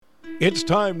It's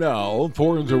time now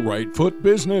for The Right Foot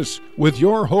Business with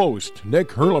your host, Nick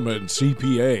Hurleman,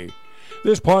 CPA.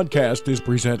 This podcast is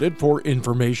presented for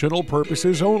informational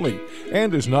purposes only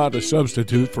and is not a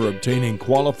substitute for obtaining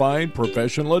qualified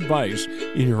professional advice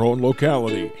in your own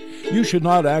locality. You should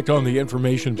not act on the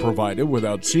information provided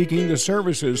without seeking the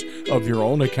services of your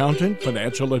own accountant,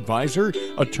 financial advisor,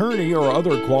 attorney, or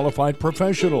other qualified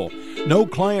professional. No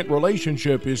client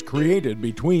relationship is created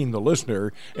between the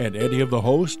listener and any of the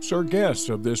hosts or guests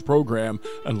of this program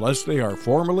unless they are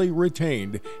formally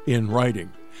retained in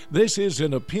writing. This is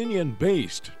an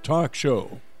opinion-based talk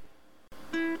show.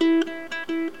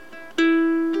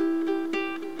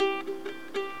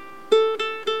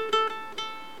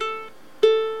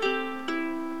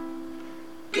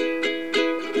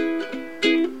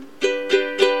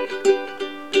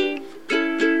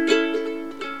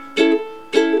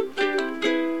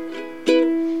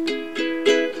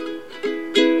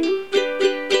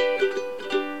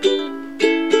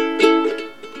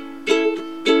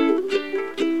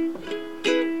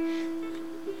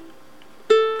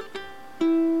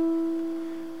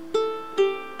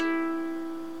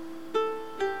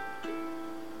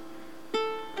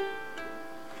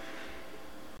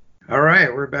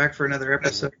 For another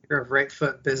episode here of Right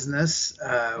Foot Business.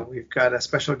 We've got a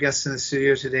special guest in the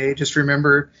studio today. Just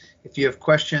remember, if you have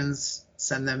questions,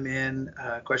 send them in,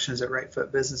 questions at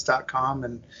rightfootbusiness.com,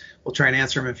 and we'll try and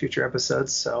answer them in future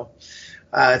episodes. So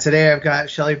today I've got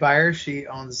Shelly Byers. She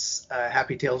owns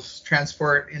Happy Tails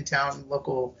Transport in town,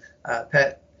 local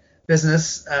pet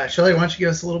business. Shelly, why don't you give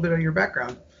us a little bit of your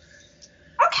background?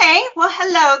 Okay, well,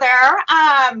 hello there.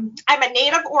 I'm a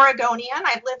native Oregonian.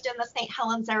 I've lived in the St.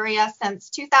 Helens area since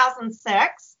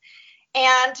 2006.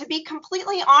 And to be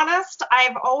completely honest,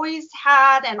 I've always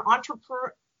had an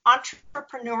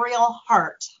entrepreneurial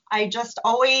heart. I just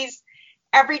always,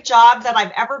 every job that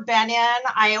I've ever been in,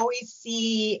 I always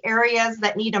see areas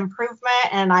that need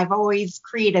improvement, and I've always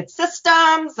created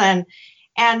systems and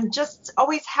just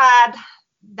always had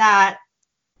that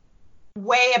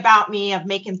way about me of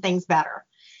making things better.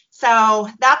 So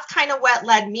that's kind of what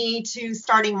led me to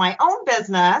starting my own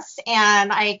business,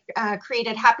 and I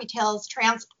created Happy Tails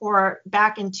Transport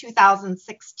back in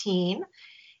 2016,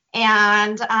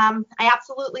 and I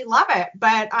absolutely love it,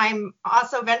 but I'm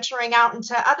also venturing out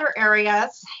into other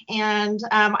areas, and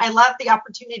I love the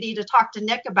opportunity to talk to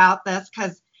Nick about this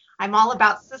because I'm all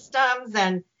about systems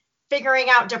and figuring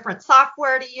out different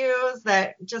software to use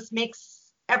that just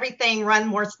makes everything run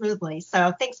more smoothly.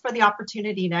 So thanks for the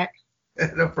opportunity, Nick.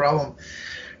 No problem.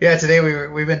 Yeah, today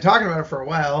we've been talking about it for a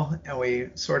while, and we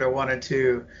sort of wanted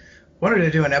to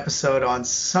do an episode on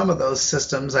some of those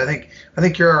systems. I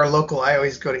think you're our local. I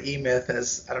always go to eMyth,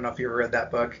 as I don't know if you ever read that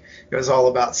book. It was all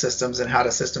about systems and how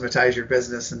to systematize your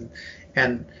business,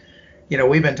 and you know,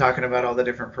 we've been talking about all the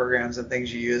different programs and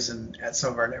things you use, and at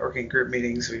some of our networking group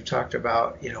meetings we've talked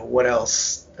about, you know, what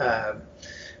else,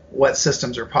 what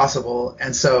systems are possible.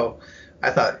 And so I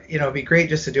thought, you know, it'd be great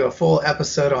just to do a full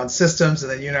episode on systems,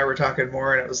 and then you and I were talking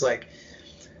more, and it was like,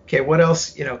 okay, what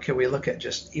else, you know, can we look at,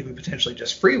 just even potentially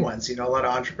just free ones? You know, a lot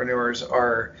of entrepreneurs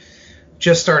are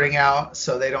just starting out,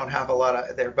 so they don't have a lot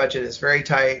of, their budget is very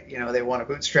tight, you know, they want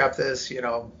to bootstrap this, you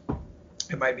know,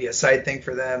 it might be a side thing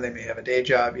for them, they may have a day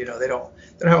job, you know, they don't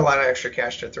have a lot of extra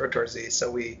cash to throw towards these. So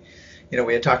we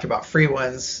had talked about free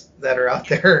ones that are out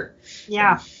there.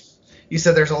 Yeah. You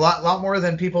said there's a lot more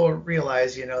than people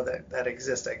realize, you know, that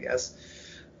exist, I guess.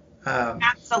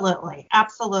 Absolutely.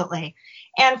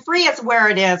 And free is where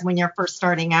it is when you're first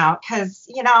starting out, because,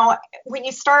 you know, when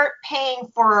you start paying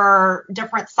for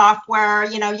different software,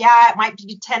 you know, yeah, it might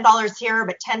be $10 here,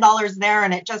 but $10 there,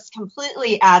 and it just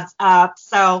completely adds up.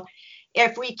 So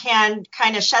if we can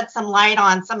kind of shed some light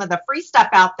on some of the free stuff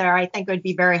out there, I think it would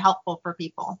be very helpful for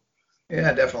people.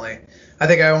 Yeah, definitely. I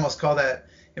think I almost call that,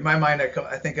 in my mind,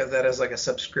 I think of that as like a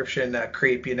subscription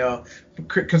creep. You know,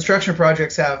 construction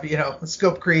projects have, you know,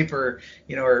 scope creep, or,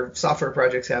 you know, or software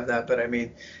projects have that. But I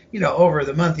mean, you know, over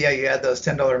the month, yeah, you add those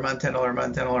 $10 a month, $10 a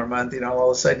month, $10 a month. You know,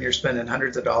 all of a sudden you're spending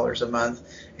hundreds of dollars a month,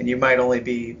 and you might only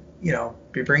be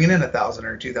bringing in $1,000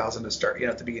 or $2,000 to start, you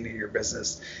know, at the beginning of your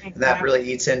business. Exactly. And that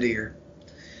really eats into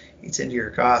your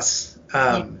costs.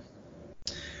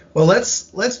 Well,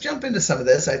 let's jump into some of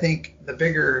this. I think the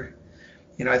bigger,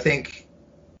 you know, I think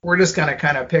we're just going to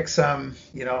kind of pick some,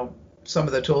 you know, some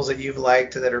of the tools that you've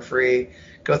liked that are free,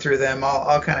 go through them.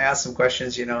 I'll kind of ask some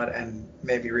questions, you know, and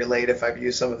maybe relate if I've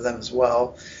used some of them as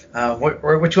well.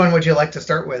 Which one would you like to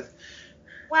start with?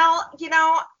 Well, you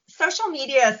know, social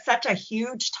media is such a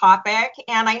huge topic,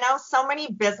 and I know so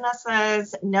many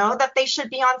businesses know that they should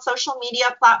be on social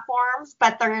media platforms,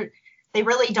 but they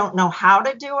really don't know how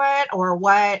to do it or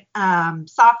what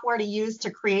software to use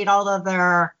to create all of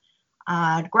their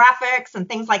graphics and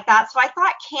things like that. So I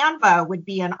thought Canva would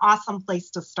be an awesome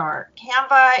place to start.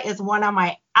 Canva is one of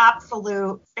my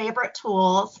absolute favorite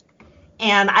tools.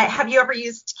 And have you ever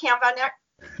used Canva, Nick?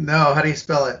 No, how do you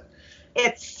spell it?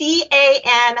 It's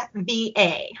Canva.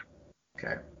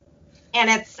 Okay. And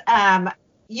it's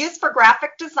used for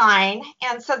graphic design.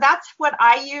 And so that's what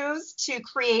I use to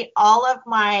create all of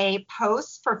my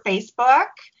posts for Facebook.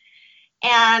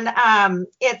 And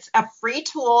it's a free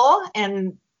tool,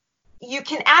 and you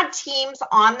can add teams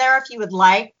on there if you would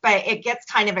like, but it gets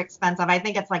kind of expensive. I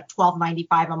think it's like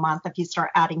 $12.95 a month if you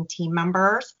start adding team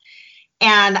members.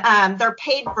 And their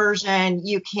paid version,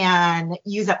 you can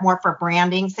use it more for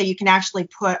branding. So you can actually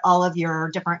put all of your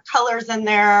different colors in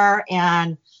there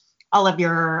and all of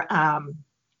your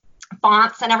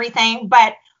fonts and everything.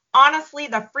 But honestly,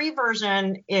 the free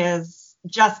version is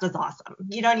just as awesome.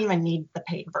 You don't even need the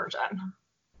paid version.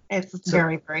 It's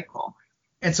very, very cool.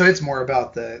 And so it's more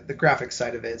about the graphic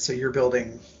side of it. So you're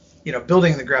building the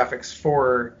graphics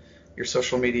for your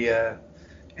social media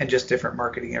and just different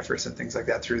marketing efforts and things like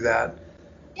that through that.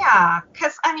 Yeah,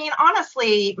 because I mean,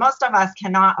 honestly, most of us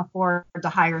cannot afford to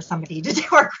hire somebody to do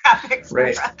our graphics.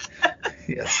 Right.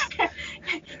 Yes. At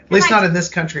least not in this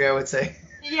country, I would say.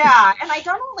 Yeah, and I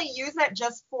don't only use it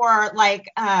just for like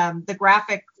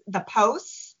the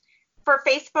posts for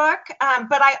Facebook,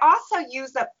 but I also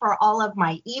use it for all of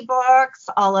my ebooks,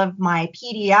 all of my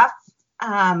PDF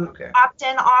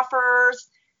opt-in offers,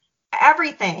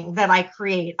 everything that I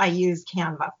create, I use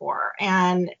Canva for.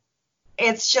 And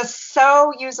it's just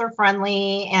so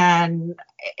user-friendly, and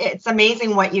it's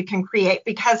amazing what you can create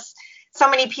because so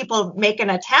many people make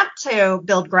an attempt to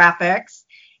build graphics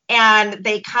and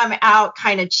they come out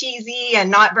kind of cheesy and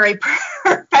not very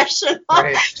professional.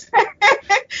 Right.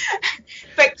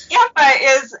 But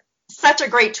Canva is such a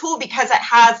great tool because it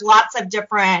has lots of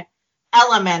different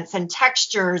elements and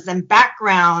textures and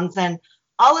backgrounds and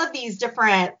all of these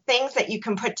different things that you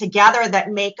can put together that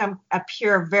make them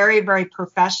appear very, very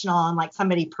professional and like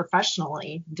somebody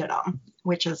professionally did them,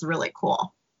 which is really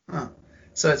cool. Huh.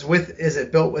 So is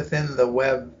it built within the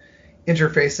web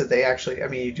interface that they actually, I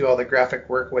mean, you do all the graphic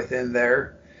work within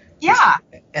there? Yeah.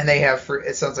 And they have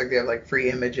it sounds like they have like free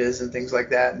images and things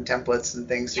like that and templates and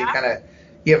things. So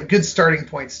you have good starting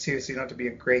points too. So you don't have to be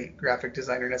a great graphic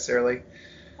designer necessarily.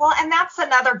 Well, and that's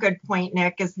another good point,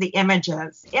 Nick, is the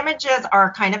images. Images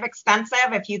are kind of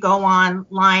expensive if you go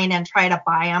online and try to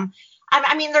buy them.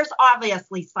 I mean, there's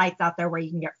obviously sites out there where you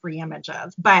can get free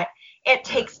images, but it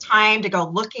takes time to go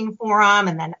looking for them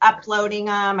and then uploading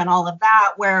them and all of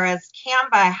that. Whereas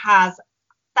Canva has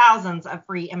thousands of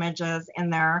free images in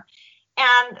there.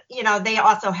 And, they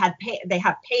also have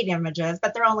paid images,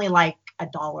 but they're only like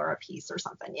 $1 a piece or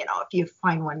something, if you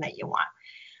find one that you want.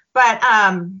 But,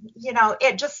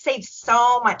 it just saves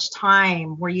so much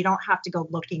time where you don't have to go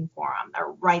looking for them.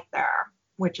 They're right there,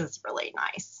 which is really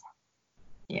nice.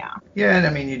 Yeah. Yeah. And I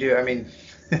mean, you do. I mean,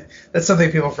 that's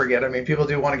something people forget. I mean, people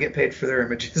do want to get paid for their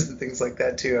images and things like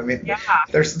that too. I mean,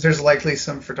 there's likely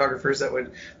some photographers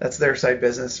that's their side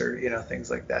business or,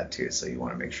 things like that too. So you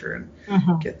want to make sure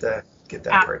and get that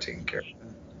part taken care of.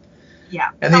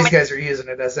 Yeah. And these guys are using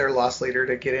it as their loss leader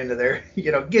to get into their,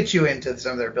 get you into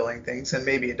some of their billing things. And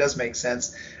maybe it does make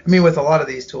sense. I mean, with a lot of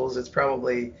these tools, it's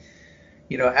probably,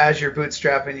 as you're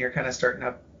bootstrapping, you're kind of starting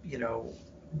up,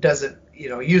 doesn't,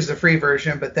 use the free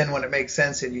version, but then when it makes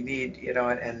sense and you need,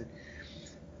 and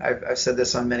I've said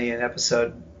this on many an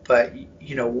episode, but,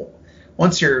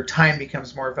 once your time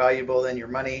becomes more valuable than your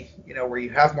money, where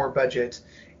you have more budget,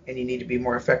 and you need to be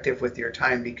more effective with your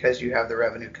time because you have the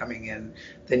revenue coming in,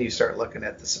 then you start looking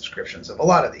at the subscriptions of a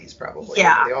lot of these probably.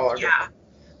 Yeah. They all are different.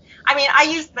 I mean, I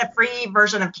used the free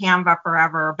version of Canva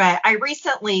forever, but I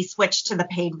recently switched to the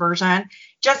paid version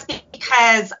just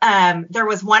because there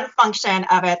was one function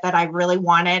of it that I really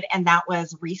wanted, and that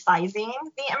was resizing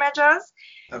the images.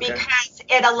 Okay. Because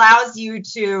it allows you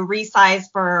to resize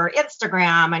for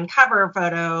Instagram and cover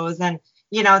photos and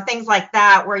things like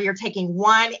that, where you're taking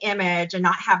one image and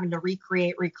not having to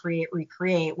recreate,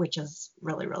 which is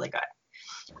really, really good.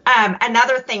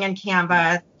 Another thing in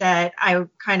Canva that I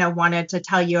kind of wanted to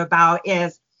tell you about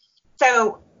is,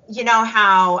 so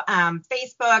how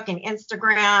Facebook and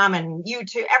Instagram and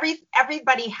YouTube,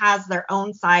 everybody has their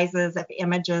own sizes of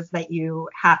images that you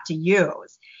have to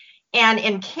use. And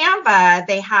in Canva,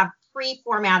 they have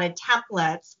pre-formatted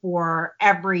templates for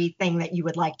everything that you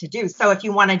would like to do. So if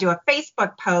you want to do a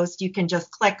Facebook post, you can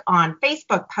just click on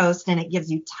Facebook post and it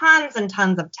gives you tons and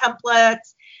tons of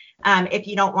templates. If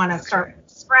you don't want to start from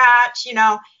scratch,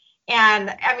 And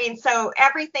I mean, so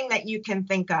everything that you can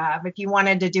think of, if you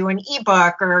wanted to do an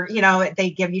ebook or,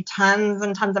 they give you tons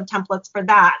and tons of templates for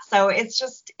that. So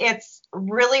it's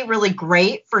really, really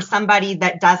great for somebody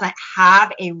that doesn't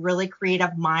have a really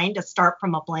creative mind to start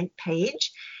from a blank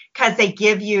page, because they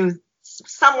give you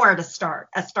somewhere to start,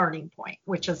 a starting point,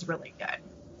 which is really good.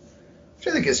 Which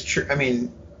I think is true. I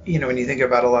mean, when you think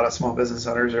about a lot of small business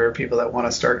owners or people that want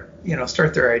to start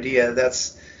their idea,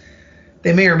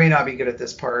 they may or may not be good at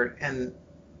this part, and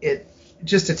it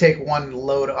just to take one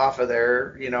load off of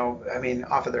their,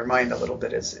 off of their mind a little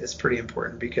bit is pretty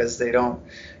important, because they don't.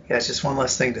 Yeah, it's just one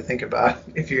less thing to think about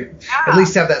if you at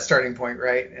least have that starting point,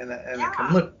 right? And it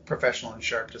can look professional and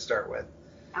sharp to start with.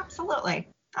 Absolutely.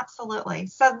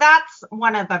 So that's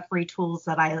one of the free tools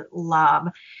that I love.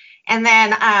 And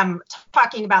then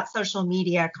talking about social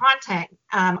media content,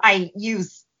 I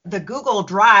use the Google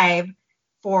Drive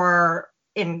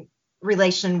in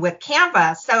relation with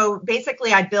Canva. So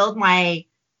basically I build my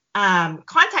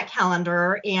content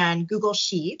calendar in Google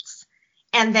Sheets,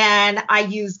 and then I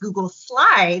use Google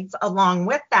Slides along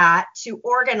with that to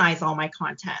organize all my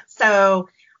content. So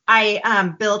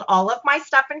I build all of my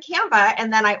stuff in Canva,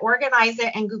 and then I organize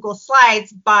it in Google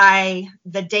Slides by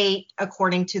the date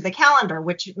according to the calendar,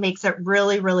 which makes it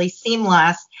really, really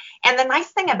seamless. And the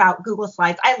nice thing about Google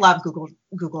Slides, I love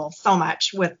Google so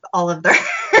much with all of their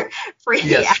free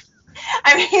apps.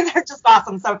 I mean, they're just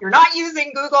awesome. So if you're not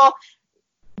using Google,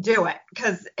 do it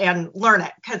and learn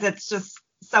it, because it's just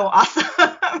so awesome.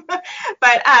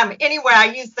 But anyway,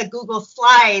 I use the Google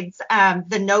Slides,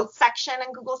 the notes section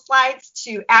in Google Slides,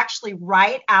 to actually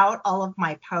write out all of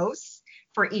my posts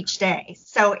for each day.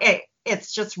 So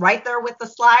it's just right there with the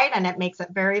slide, and it makes it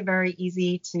very, very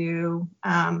easy to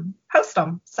post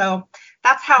them. So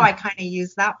that's how I kind of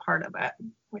use that part of it,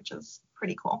 which is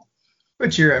pretty cool.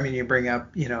 But you bring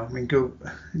up, Google,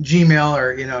 Gmail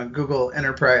or, Google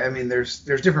Enterprise. I mean, there's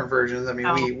different versions. I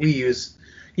mean, we use,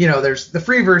 there's the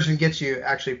free version gets you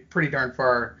actually pretty darn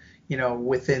far,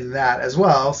 within that as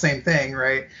well. Same thing,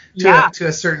 right? To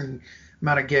a certain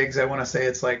amount of gigs. I want to say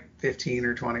it's like 15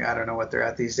 or 20. I don't know what they're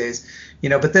at these days,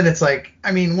 but then it's like,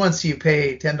 I mean, once you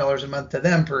pay $10 a month to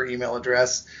them per email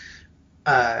address,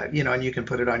 and you can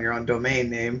put it on your own domain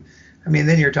name. I mean,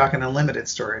 then you're talking unlimited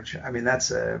storage. I mean,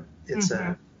 it's a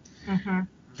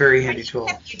very handy tool.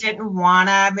 If you didn't want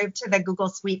to move to the Google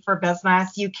Suite for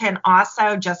Business, you can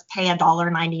also just pay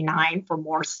 $1.99 for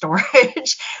more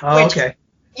storage. Okay.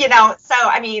 So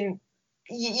I mean,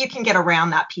 you can get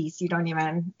around that piece.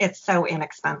 It's so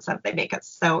inexpensive. They make it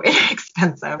so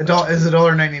inexpensive. Is it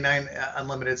 $1.99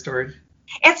 unlimited storage?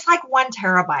 It's like 1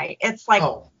 terabyte. It's like,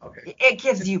 okay. It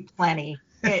gives you plenty.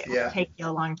 It will take you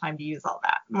a long time to use all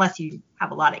that, unless you have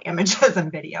a lot of images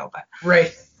and video. But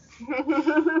right.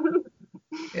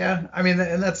 Yeah, I mean,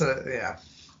 and that's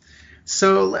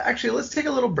So actually, let's take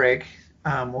a little break.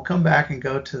 We'll come back and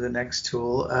go to the next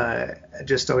tool.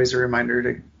 Just always a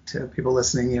reminder to people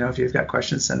listening, if you've got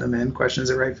questions, send them in,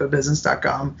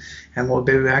 questions@rightfootbusiness.com, and we'll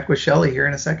be back with Shelly here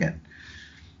in a second.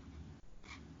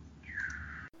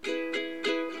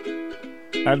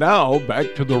 And now,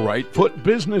 back to the Right Foot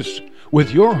Business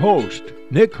with your host,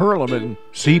 Nick Hurleman,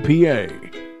 CPA.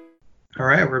 All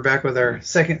right, we're back with our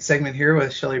second segment here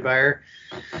with Shelly Beyer.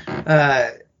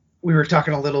 We were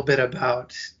talking a little bit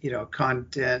about,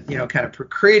 content, kind of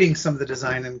creating some of the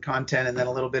design and content, and then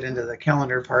a little bit into the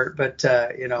calendar part. But,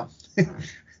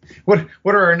 what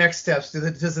are our next steps?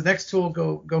 Does the next tool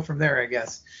go from there, I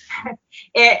guess?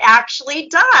 It actually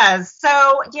does.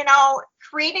 So,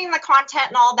 creating the content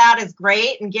and all that is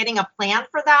great, and getting a plan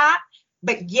for that,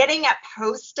 but getting it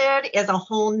posted is a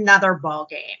whole nother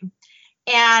ballgame.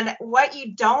 And what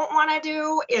you don't want to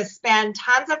do is spend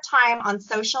tons of time on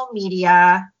social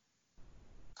media,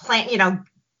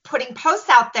 putting posts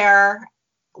out there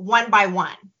one by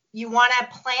one. You want to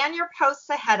plan your posts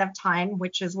ahead of time,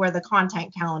 which is where the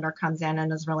content calendar comes in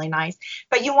and is really nice.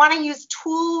 But you want to use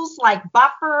tools like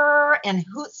Buffer and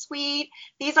Hootsuite.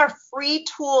 These are free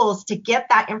tools to get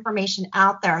that information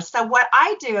out there. So what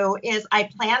I do is I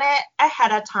plan it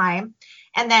ahead of time.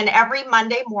 And then every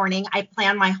Monday morning, I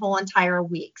plan my whole entire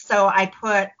week. So I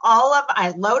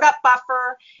load up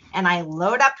Buffer and I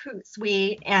load up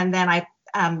Hootsuite, and then I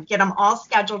get them all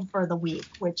scheduled for the week,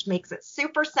 which makes it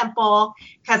super simple,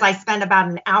 because I spend about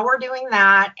an hour doing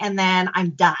that, and then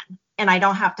I'm done and I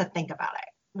don't have to think about it,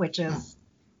 which is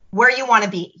where you want to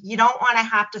be. You don't want to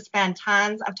have to spend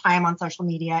tons of time on social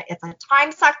media. It's a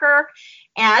time sucker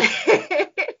and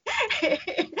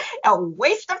a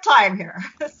waste of time here.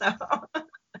 So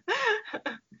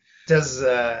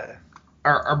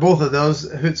are both of those,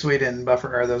 Hootsuite and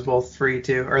Buffer, are those both free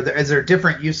too? Is there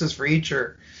different uses for each,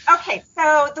 or? Okay,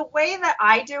 so the way that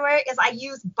I do it is I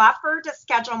use Buffer to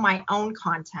schedule my own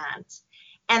content,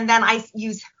 and then I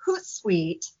use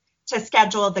Hootsuite to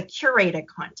schedule the curated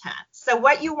content. So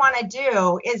what you want to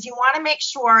do is you want to make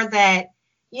sure that,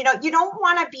 you don't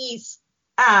want to be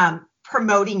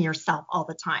promoting yourself all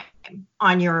the time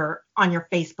on your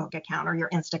Facebook account or your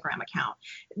Instagram account.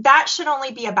 That should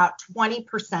only be about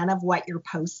 20% of what you're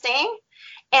posting.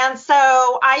 And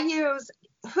so I use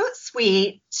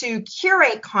Hootsuite to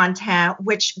curate content,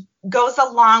 which goes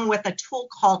along with a tool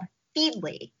called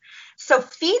Feedly. So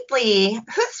Feedly,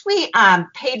 Hootsuite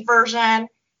paid version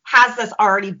has this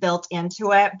already built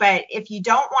into it, but if you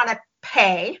don't want to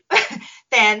pay,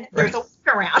 then there's a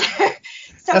workaround.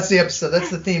 So that's the episode. That's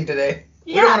the theme today.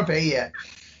 We don't want to pay yet.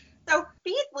 So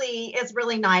Feedly is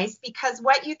really nice because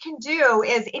what you can do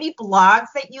is any blogs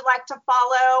that you like to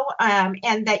follow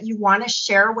and that you want to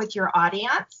share with your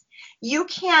audience, you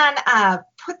can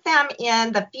put them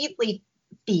in the Feedly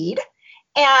feed,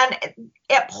 and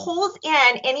it pulls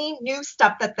in any new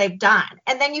stuff that they've done,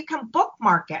 and then you can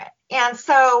bookmark it. And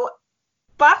so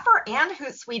Buffer and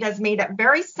Hootsuite has made it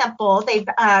very simple.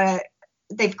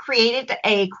 They've created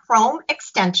a Chrome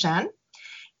extension.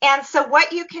 And so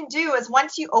what you can do is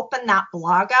once you open that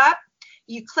blog up,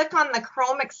 you click on the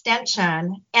Chrome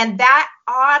extension, and that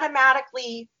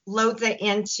automatically loads it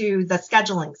into the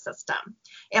scheduling system.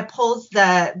 It pulls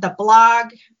the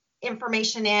blog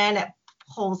information in, it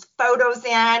pulls photos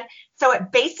in. So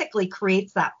it basically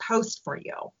creates that post for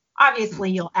you. Obviously,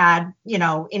 you'll add,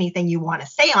 anything you want to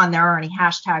say on there or any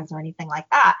hashtags or anything like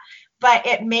that. But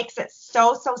it makes it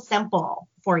so simple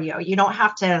for you. You don't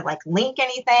have to link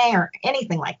anything or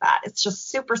anything like that. It's just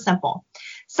super simple.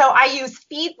 So I use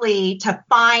Feedly to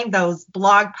find those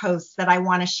blog posts that I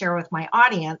want to share with my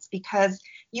audience, because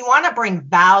you want to bring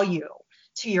value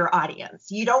to your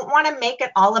audience. You don't want to make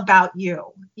it all about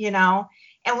you,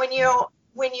 And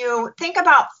when you think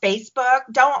about Facebook,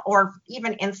 or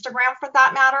even Instagram for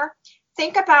that matter,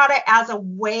 think about it as a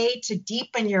way to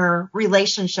deepen your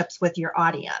relationships with your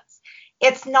audience.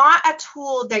 It's not a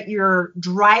tool that you're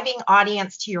driving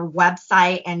audience to your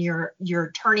website and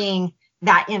you're turning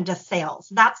that into sales.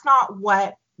 That's not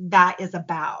what that is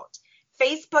about.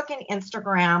 Facebook and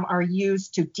Instagram are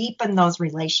used to deepen those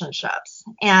relationships.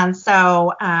 And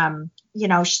so,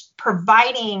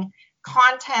 providing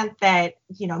content that,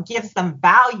 gives them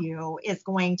value is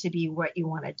going to be what you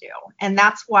want to do. And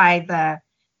that's why the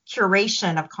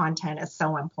curation of content is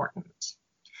so important.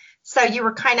 So you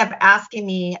were kind of asking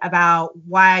me about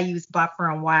why I use Buffer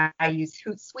and why I use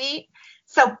Hootsuite.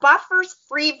 So Buffer's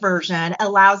free version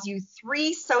allows you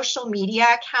 3 social media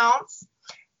accounts.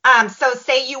 So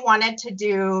say you wanted to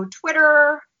do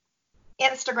Twitter,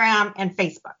 Instagram, and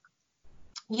Facebook.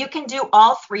 You can do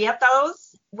all 3 of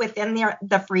those within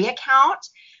the free account.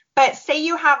 But say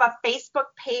you have a Facebook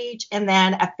page and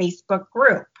then a Facebook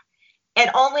group. It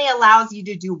only allows you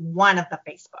to do one of the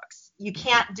Facebooks. You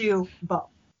can't do both.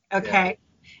 Okay.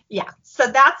 Yeah.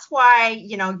 So that's why,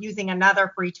 using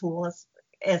another free tool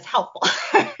is helpful.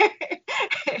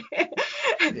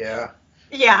 Yeah.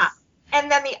 Yeah.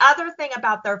 And then the other thing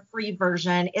about their free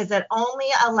version is it only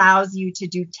allows you to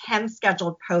do 10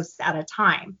 scheduled posts at a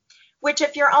time, which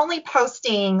if you're only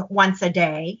posting once a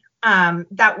day,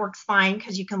 that works fine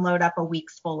because you can load up a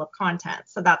week's full of content.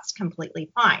 So that's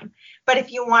completely fine. But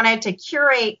if you wanted to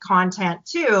curate content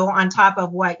too, on top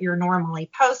of what you're normally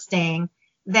posting,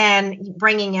 then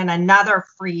bringing in another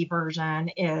free version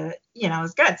is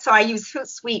good. So I use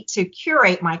Hootsuite to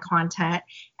curate my content,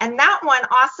 and that one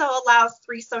also allows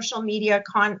 3 social media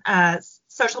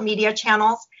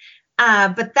channels.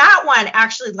 But that one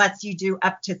actually lets you do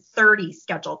up to 30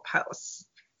 scheduled posts.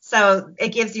 So it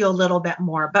gives you a little bit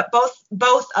more, but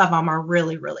both of them are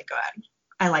really, really good.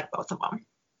 I like both of them.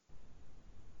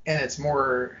 And it's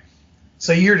more.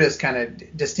 So you're just kind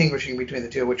of distinguishing between the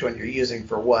two, which one you're using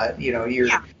for what,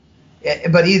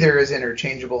 but either is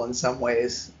interchangeable in some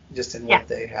ways, just in what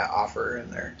they offer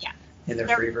in their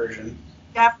free version.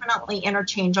 Definitely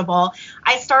interchangeable.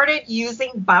 I started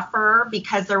using Buffer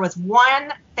because there was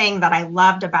one thing that I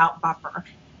loved about Buffer,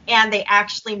 and they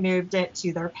actually moved it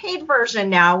to their paid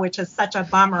version now, which is such a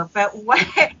bummer. But what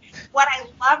I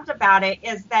loved about it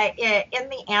is that in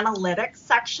the analytics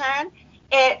section,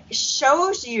 it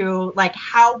shows you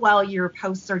how well your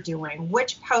posts are doing,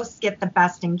 which posts get the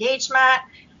best engagement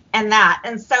and that.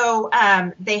 And so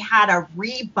they had a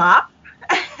rebuff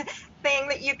thing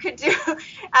that you could do.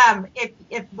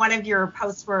 If one of your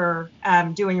posts were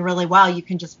doing really well, you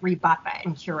can just rebuff it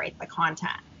and curate the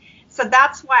content. So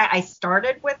that's why I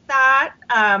started with that.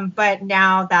 But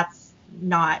now that's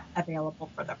not available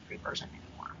for the free version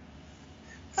anymore.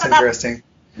 That's interesting.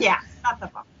 Yeah, not the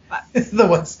book, but the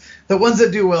ones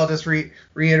that do well, just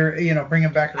reiterate, bring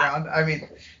them back around. I mean,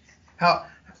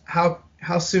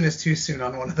 how soon is too soon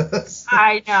on one of those?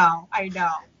 I know.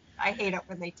 I hate it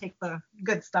when they take the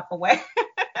good stuff away.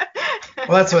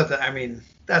 Well,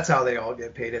 that's how they all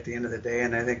get paid at the end of the day.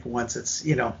 And I think once it's,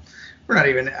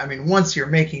 once you're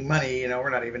making money, we're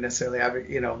not even necessarily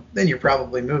having, then you're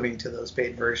probably moving to those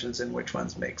paid versions and which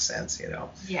ones make sense,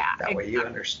 Yeah. That way you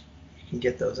can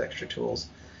get those extra tools.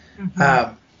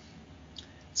 Mm-hmm.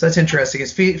 So that's interesting.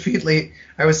 It's Feedly.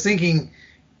 I was thinking,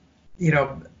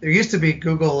 there used to be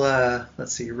Google,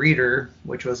 Reader,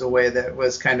 which was a way that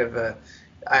was kind of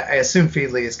I assume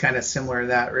Feedly is kind of similar in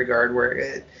that regard,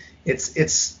 where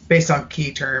it's based on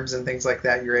key terms and things like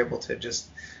that. You're able to just,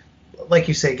 like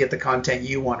you say, get the content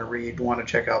you want to read, want to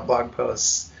check out blog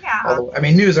posts. Yeah.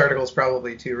 News articles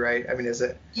probably too, right? Is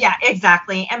it? Yeah,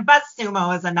 exactly. And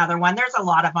BuzzSumo is another one. There's a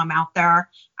lot of them out there.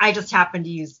 I just happen to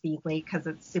use Feedly because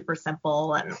it's super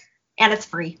simple and it's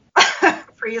free.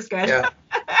 Free is good. Yeah.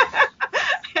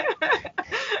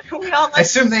 I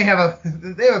assume they have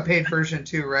a paid version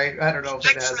too, right? I don't know if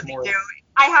it has more. Do.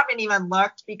 I haven't even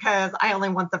looked because I only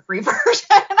want the free version.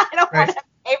 I don't want to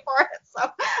pay for it.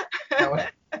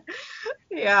 So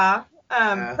yeah.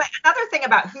 But another thing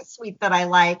about Hootsuite that I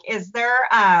like is their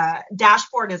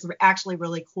dashboard is actually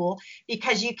really cool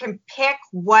because you can pick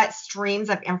what streams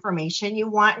of information you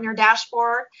want in your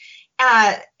dashboard.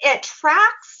 It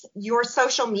tracks your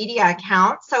social media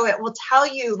account, so it will tell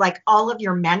you like all of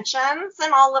your mentions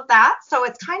and all of that. So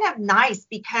it's kind of nice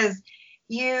because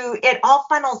it all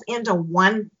funnels into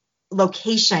one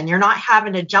location. You're not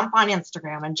having to jump on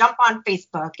Instagram and jump on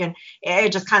Facebook, and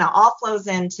it just kind of all flows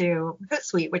into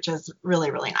Hootsuite, which is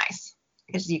really, really nice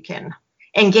because you can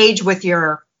engage with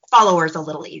your followers a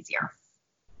little easier.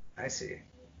 I see.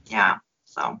 Yeah.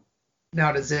 So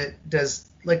now does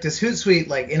Hootsuite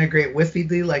like integrate with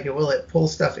Feedly? Like, will it pull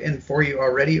stuff in for you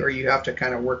already, or you have to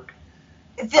kind of work?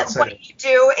 What you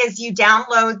do is you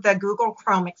download the Google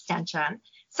Chrome extension.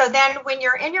 So then when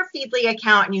you're in your Feedly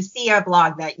account and you see a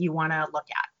blog that you want to look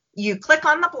at, you click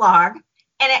on the blog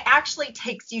and it actually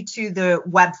takes you to the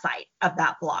website of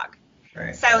that blog.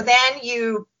 Right. So then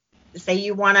you say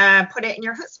you want to put it in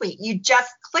your Hootsuite. You just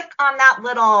click on that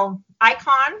little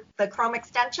icon, the Chrome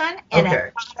extension, and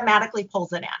it automatically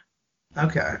pulls it in.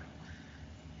 Okay.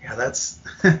 Yeah,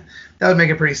 that would make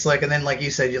it pretty slick. And then, like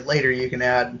you said, later you can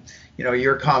add,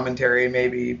 your commentary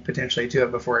maybe potentially to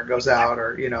it before it goes out,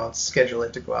 or schedule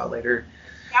it to go out later.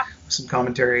 Yeah. Some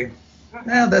commentary.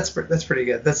 Yeah, that's pretty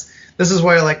good. This is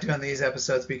why I like doing these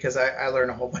episodes, because I learn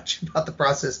a whole bunch about the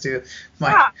process too.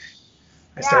 I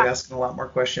start asking a lot more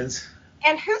questions.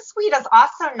 And Hootsuite is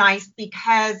also nice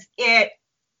because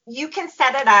you can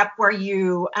set it up where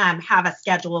you have a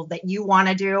schedule that you want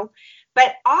to do.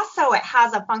 But also it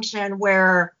has a function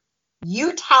where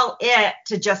you tell it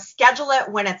to just schedule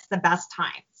it when it's the best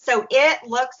time. So it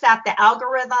looks at the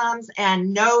algorithms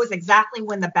and knows exactly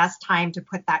when the best time to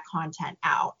put that content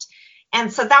out.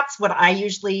 And so that's what I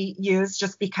usually use,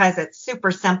 just because it's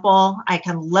super simple. I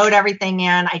can load everything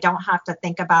in. I don't have to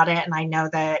think about it. And I know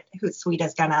that Hootsuite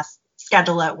is going to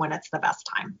schedule it when it's the best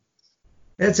time.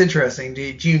 That's interesting. Do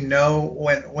you know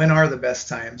when are the best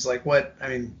times? Like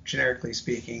generically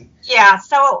speaking? Yeah.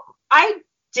 So I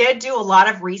did do a lot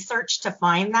of research to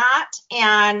find that.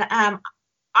 And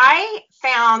I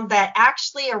found that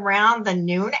actually around the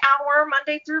noon hour,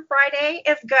 Monday through Friday,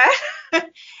 is good.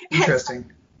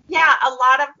 Interesting. Yeah. A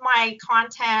lot of my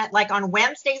content, like on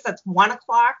Wednesdays, it's 1:00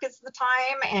 is the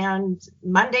time. And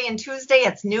Monday and Tuesday,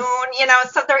 it's noon,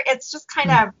 so it's just kind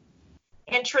of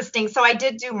interesting. So I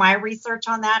did do my research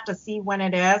on that to see when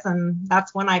it is, and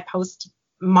that's when I post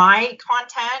my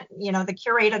content. The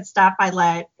curated stuff, I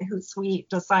let Hootsuite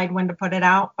decide when to put it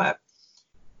out. But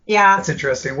yeah, that's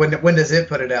interesting. When does it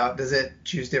put it out? Does it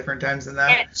choose different times than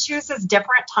that? It chooses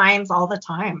different times all the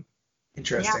time.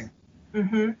 Interesting. Yeah.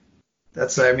 Mm-hmm.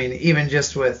 That's even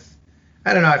just with,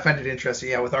 I don't know, I find it interesting.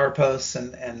 Yeah, with our posts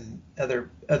and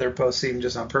other posts, even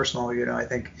just on personal, I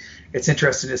think it's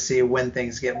interesting to see when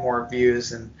things get more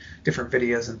views and different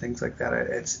videos and things like that.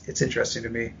 It's interesting to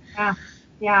me.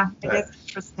 Yeah, it is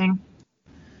interesting.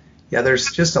 Yeah,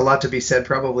 there's just a lot to be said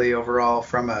probably overall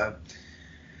from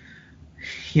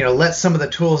let some of the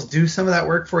tools do some of that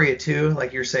work for you too.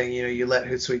 Like you're saying, you let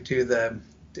Hootsuite do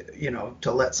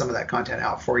to let some of that content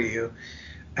out for you.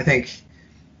 I think,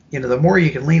 the more you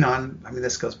can lean on,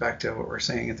 this goes back to what we're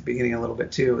saying at the beginning a little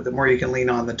bit too, the more you can lean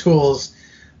on the tools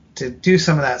to do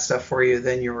some of that stuff for you,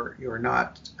 then you're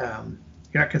not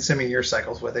consuming your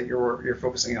cycles with it. You're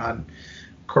focusing on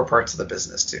core parts of the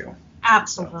business too.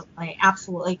 Absolutely,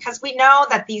 absolutely. Because we know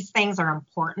that these things are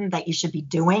important, that you should be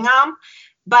doing them.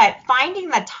 But finding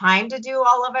the time to do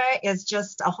all of it is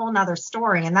just a whole nother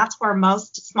story. And that's where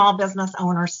most small business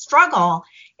owners struggle,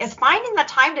 is finding the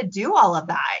time to do all of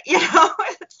that.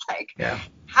 It's like,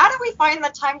 how do we find the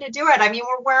time to do it? I mean,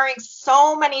 we're wearing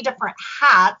so many different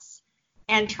hats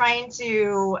and trying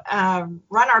to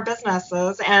run our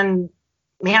businesses and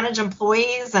manage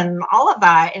employees and all of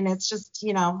that. And it's just,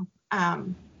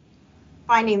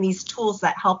 finding these tools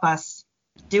that help us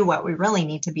do what we really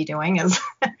need to be doing is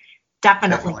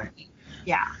definitely.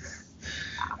 Yeah.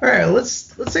 All right,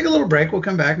 let's take a little break. We'll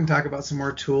come back and talk about some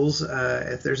more tools.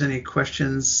 If there's any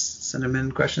questions, send them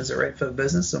in, questions at Right Foot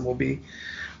Business, and we'll be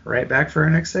right back for our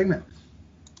next segment.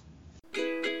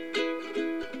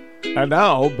 And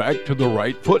now back to the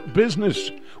Right Foot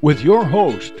Business with your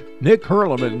host, Nick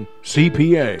Hurleman,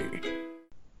 CPA.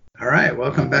 All right,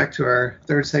 welcome back to our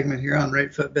third segment here on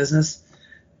Right Foot Business.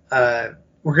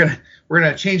 We're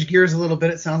gonna change gears a little bit.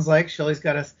 It sounds like Shelly's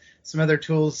got some other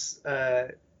tools.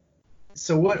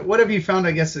 So what have you found?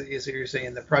 I guess is you're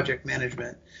saying the project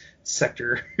management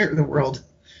sector of the world.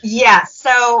 Yeah.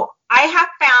 So I have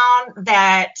found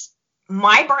that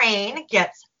my brain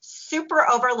gets super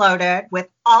overloaded with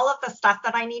all of the stuff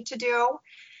that I need to do.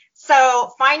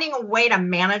 So finding a way to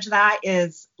manage that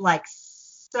is like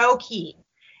so key.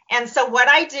 And so what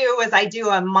I do is I do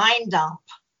a mind dump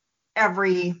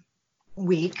every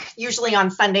week, usually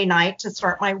on Sunday night to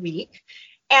start my week.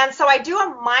 And so I do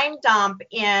a mind dump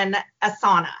in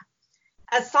Asana.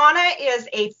 Asana is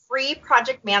a free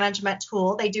project management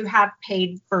tool. They do have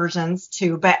paid versions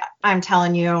too, but I'm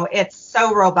telling you, it's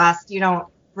so robust. You don't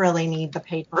really need the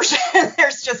paid version.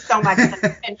 There's just so much that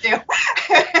you can do.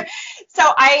 So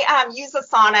I use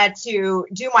Asana to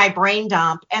do my brain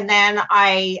dump, and then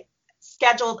I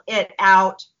scheduled it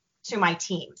out to my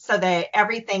team so that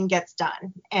everything gets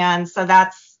done. And so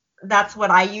that's what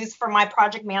I use for my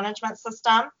project management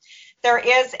system. There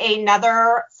is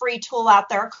another free tool out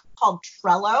there called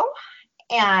Trello.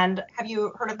 And have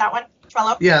you heard of that one,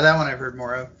 Trello? Yeah, that one I've heard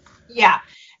more of. Yeah.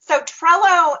 So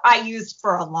Trello I used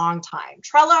for a long time.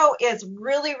 Trello is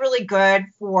really, really good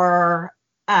for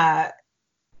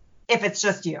if it's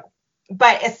just you.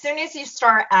 But as soon as you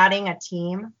start adding a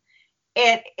team,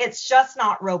 it's just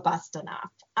not robust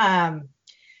enough.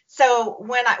 So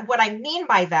what I mean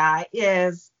by that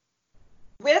is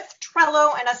with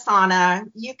Trello and Asana,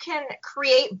 you can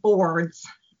create boards.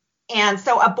 And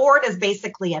so a board is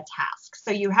basically a task. So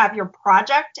you have your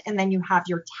project and then you have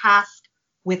your task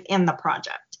within the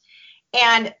project.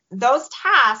 And those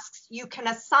tasks you can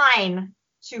assign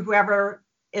to whoever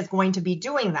is going to be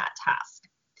doing that task.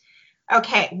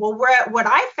 Okay, well, what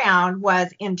I found was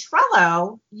in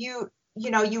Trello, you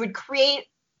would create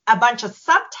a bunch of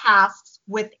subtasks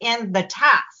within the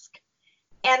task.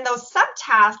 And those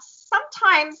subtasks,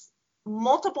 sometimes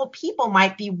multiple people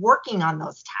might be working on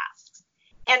those tasks.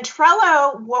 And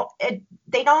Trello,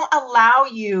 they don't allow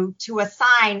you to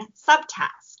assign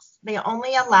subtasks. They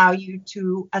only allow you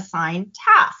to assign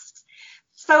tasks.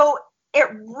 So it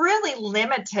really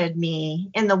limited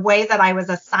me in the way that I was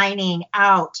assigning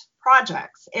out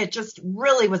projects. It just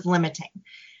really was limiting.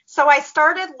 So I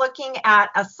started looking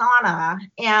at Asana,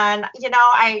 and,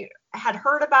 I had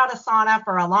heard about Asana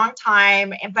for a long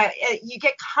time, but you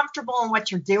get comfortable in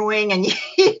what you're doing and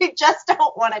you just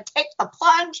don't want to take the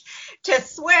plunge to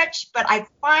switch. But I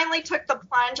finally took the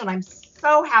plunge, and I'm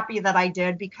so happy that I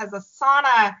did, because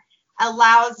Asana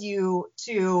allows you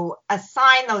to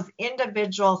assign those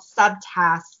individual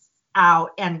subtasks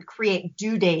out and create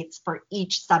due dates for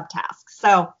each subtask.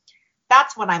 So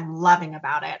that's what I'm loving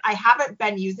about it. I haven't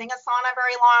been using Asana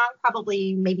very long,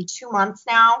 probably maybe 2 months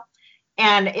now.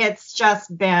 And it's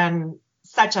just been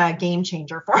such a game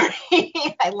changer for me.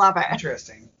 I love it.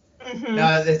 Interesting. Mm-hmm.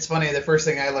 No, it's funny. The first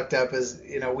thing I looked up is,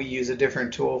 we use a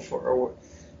different tool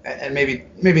and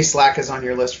maybe Slack is on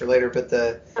your list for later, but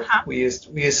we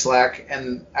use Slack,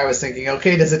 and I was thinking,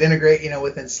 okay, does it integrate,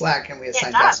 within Slack? Can we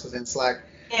assign tasks within Slack?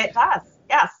 It does.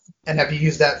 Yes. And have you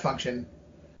used that function?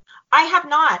 I have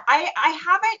not. I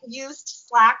haven't used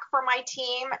Slack for my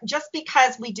team, just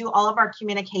because we do all of our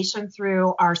communication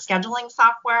through our scheduling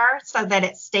software so that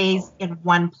it stays in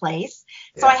one place.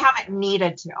 So I haven't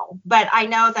needed to. But I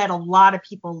know that a lot of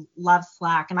people love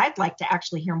Slack, and I'd like to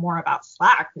actually hear more about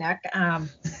Slack, Nick.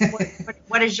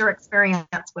 What is your experience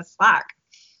with Slack?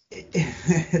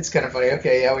 It's kind of funny.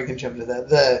 Okay, yeah, we can jump to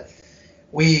that.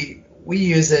 We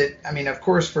use it, of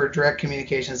course, for direct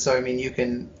communication. So, you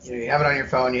can, you have it on your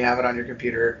phone, you have it on your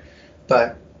computer.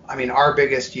 But, our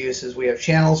biggest use is we have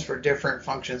channels for different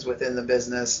functions within the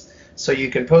business. So you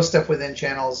can post stuff within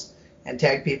channels and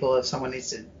tag people if someone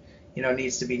needs to,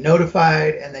 needs to be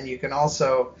notified. And then you can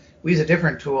also, we use a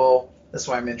different tool. That's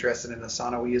why I'm interested in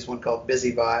Asana. We use one called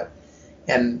BusyBot,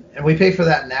 and we pay for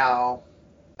that now,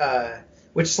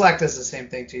 which Slack does the same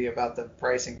thing to you about the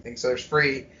pricing thing. So there's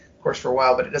free, of course, for a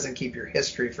while, but it doesn't keep your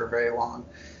history for very long.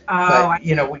 But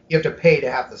you have to pay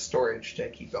to have the storage to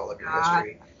keep all of your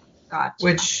history. Gotcha.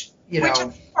 Which is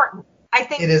important. I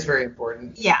think it is very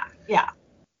important. Yeah.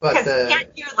 But can't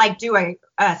you like do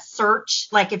a search?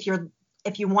 Like if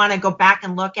you want to go back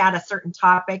and look at a certain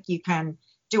topic, you can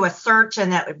do a search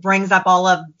and it brings up all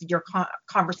of your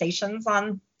conversations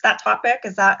on that topic.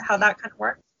 Is that how that kind of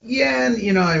works? Yeah, and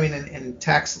in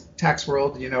tax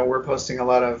world, we're posting a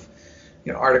lot of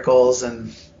articles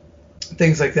and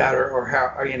things like that, or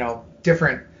how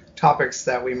different topics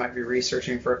that we might be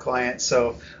researching for a client.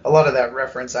 So a lot of that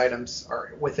reference items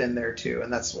are within there too,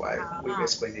 and that's why we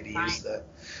basically need to use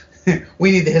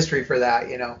we need the history for that,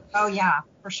 Oh yeah,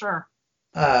 for sure.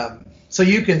 So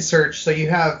you can search. So you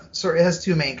have it has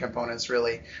two main components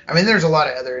really. I mean, there's a lot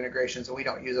of other integrations and we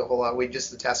don't use a whole lot. We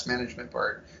just the task management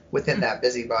part within that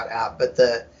BusyBot app. But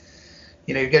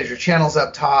you get your channels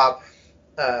up top.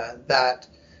 That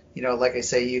like I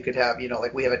say, you could have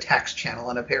like we have a tax channel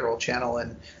and a payroll channel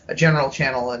and a general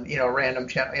channel and random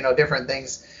channel, different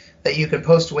things that you can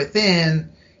post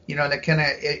within. And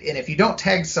it and if you don't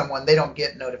tag someone, they don't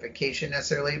get notification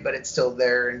necessarily, but it's still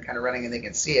there and kind of running, and they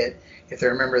can see it if they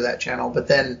remember that channel. But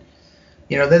then,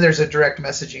 then there's a direct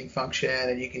messaging function,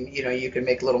 and you can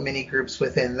make little mini groups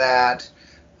within that.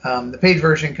 The paid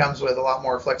version comes with a lot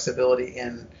more flexibility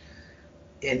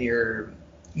in your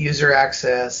user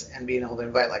access and being able to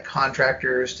invite like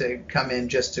contractors to come in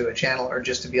just to a channel or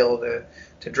just to be able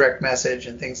to direct message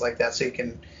and things like that. So you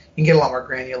can get a lot more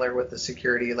granular with the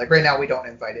security. Like right now, we don't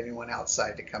invite anyone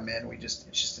outside to come in. It's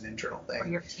just an internal thing. For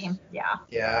your team, yeah.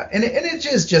 Yeah, and it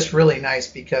is just really nice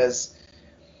because,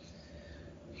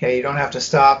 you don't have to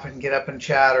stop and get up and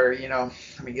chat or,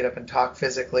 get up and talk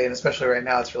physically. And especially right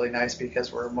now, it's really nice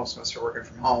because most of us are working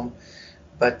from home.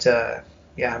 But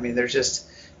there's just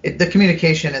the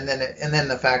communication and then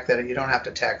the fact that you don't have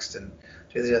to text and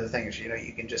do the other things. You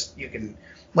can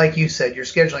like you said, your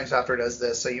scheduling software does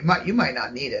this, so you might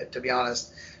not need it, to be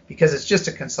honest, because it's just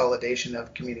a consolidation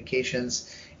of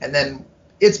communications. And then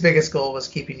its biggest goal was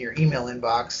keeping your email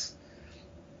inbox,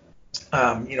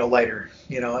 lighter,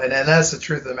 and that's the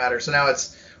truth of the matter. So now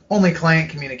it's only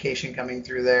client communication coming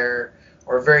through there,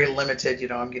 or very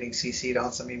limited. I'm getting CC'd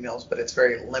on some emails, but it's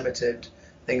very limited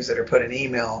things that are put in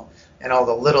email, and all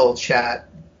the little chat,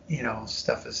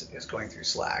 stuff is going through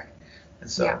Slack, and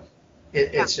so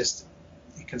it's just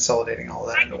consolidating all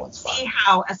that into one spot. I can see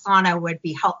how Asana would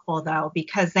be helpful though,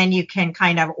 because then you can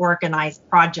kind of organize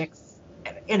projects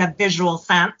in a visual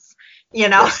sense,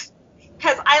 because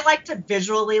I like to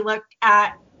visually look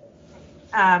at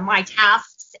my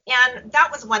tasks. And that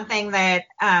was one thing that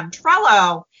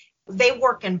Trello, they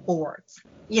work in boards.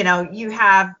 You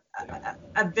have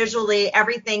visually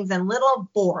everything's in little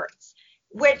boards,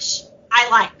 which I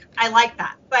like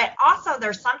that. But also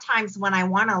there's sometimes when I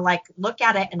want to like look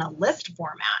at it in a list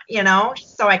format,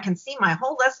 so I can see my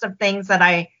whole list of things that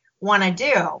I want to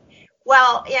do.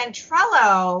 Well, in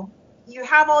Trello, you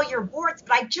have all your boards,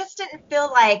 but I just didn't feel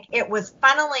like it was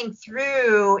funneling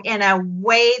through in a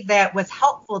way that was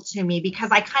helpful to me,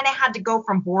 because I kind of had to go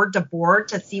from board to board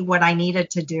to see what I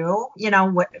needed to do,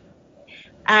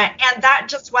 and that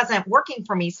just wasn't working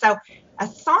for me. So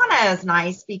Asana is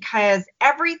nice because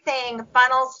everything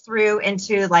funnels through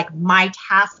into like my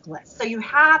task list. So you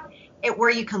have it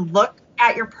where you can look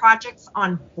at your projects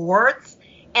on boards,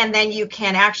 and then you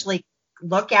can actually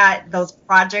look at those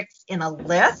projects in a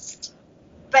list.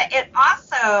 But it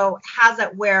also has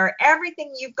it where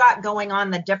everything you've got going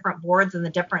on the different boards and the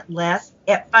different lists,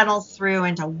 it funnels through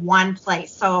into one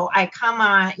place. So I come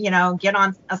on, get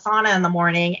on Asana in the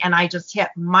morning and I just hit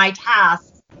my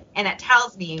tasks, and it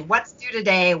tells me what's due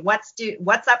today, what's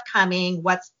upcoming,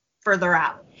 what's further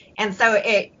out. And so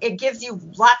it gives you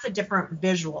lots of different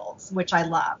visuals, which I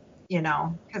love,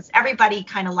 because everybody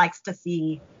kind of likes to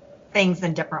see things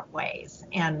in different ways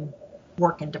and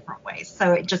work in different ways.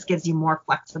 So it just gives you more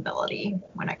flexibility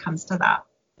when it comes to that.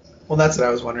 Well, that's what I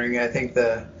was wondering. I think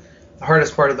the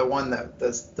hardest part of the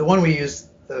one we use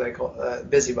that I call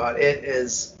BusyBot, it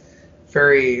is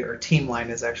or Teamline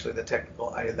is actually the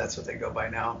technical. That's what they go by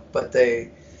now. But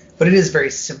it is very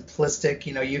simplistic.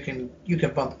 You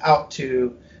can bump out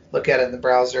to look at it in the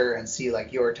browser and see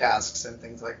like your tasks and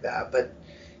things like that. But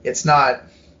it's not.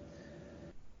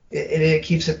 It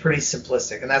keeps it pretty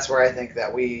simplistic, and that's where I think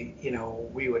that we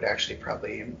would actually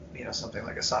probably, something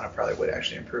like Asana probably would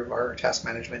actually improve our task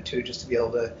management too, just to be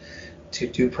able to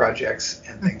do projects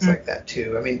and things like that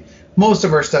too. I mean, most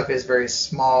of our stuff is very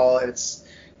small. It's,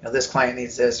 this client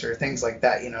needs this or things like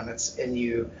that, and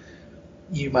you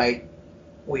might,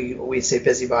 we say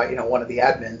BusyBot, one of the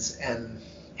admins, and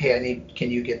hey,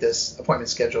 can you get this appointment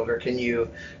scheduled, or can you,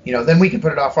 then we can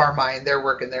put it off our mind. They're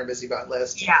working their BusyBot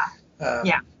list.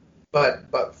 Yeah.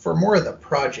 But for more of the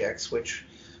projects, which,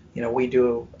 we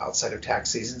do outside of tax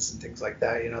seasons and things like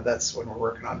that, that's when we're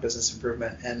working on business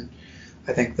improvement. And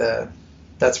I think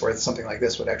that's where something like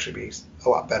this would actually be a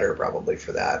lot better probably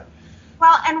for that.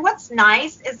 Well, and what's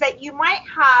nice is that you might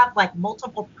have like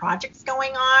multiple projects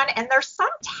going on, and there's some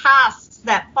tasks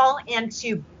that fall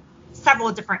into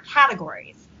several different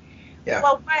categories. Yeah.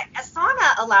 Well, what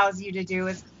Asana allows you to do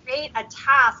is create a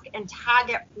task and tag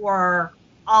it for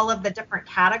all of the different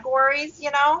categories,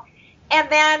 and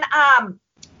then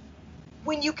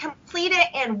when you complete it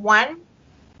in one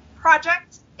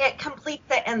project, it completes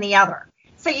it in the other.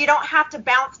 So you don't have to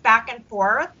bounce back and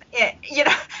forth.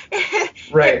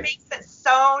 Right. It makes it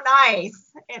so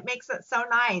nice. It makes it so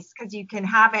nice because you can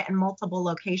have it in multiple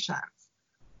locations.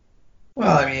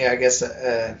 Well, I mean, I guess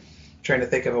trying to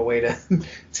think of a way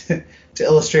to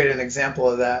illustrate an example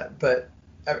of that. But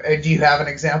do you have an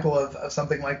example of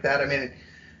something like that? I mean,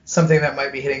 something that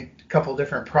might be hitting a couple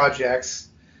different projects.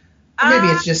 Maybe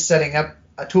it's just setting up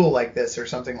a tool like this or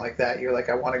something like that. You're like,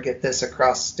 I want to get this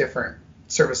across different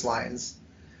service lines.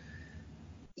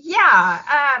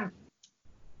 Yeah.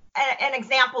 An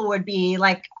example would be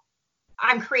like,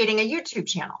 I'm creating a YouTube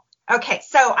channel. Okay,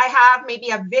 so I have maybe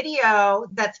a video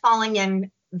that's falling in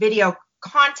video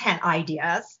content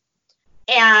ideas,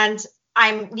 and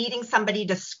I'm needing somebody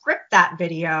to script that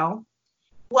video.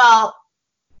 Well,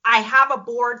 I have a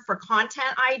board for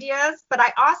content ideas, but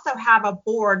I also have a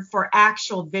board for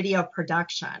actual video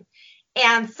production.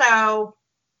 And so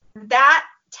that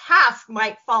task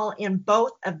might fall in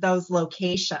both of those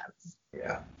locations.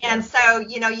 Yeah. And so,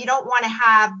 you don't want to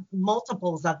have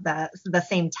multiples of the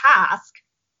same task,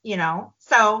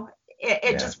 so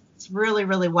it just works really,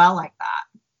 really well like that.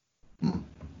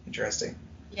 Interesting.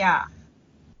 Yeah.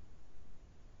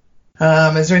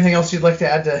 Is there anything else you'd like to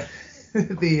add to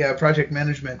the project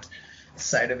management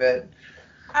side of it?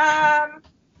 I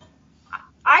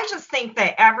just think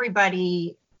that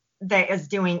everybody that is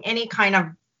doing any kind of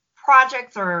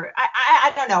projects, or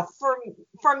I don't know,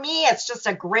 for me, it's just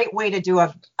a great way to do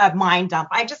a mind dump.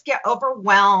 I just get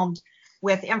overwhelmed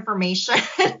with information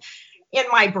in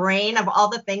my brain of all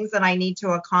the things that I need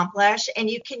to accomplish. And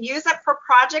you can use it for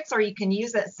projects, or you can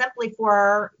use it simply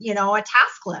for, a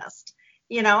task list,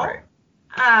 Right.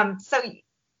 So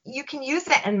you can use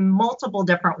it in multiple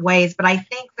different ways, but I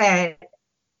think that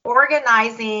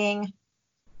organizing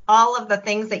all of the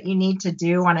things that you need to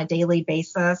do on a daily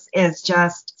basis is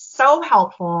just so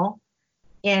helpful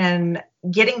in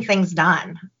getting things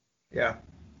done. Yeah.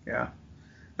 No,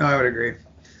 I would agree.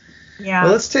 Yeah.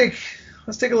 Well, let's take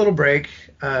a little break.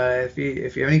 If you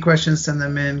have any questions, send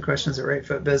them in,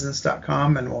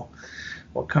 questions@rightfootbusiness.com, and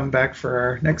we'll come back for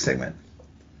our next segment.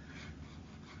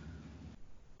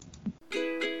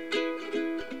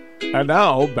 And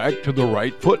now, back to the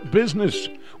Right Foot Business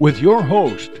with your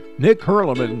host, Nick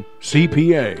Hurleman,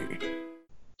 CPA.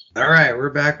 All right, we're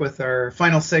back with our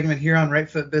final segment here on Right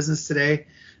Foot Business today.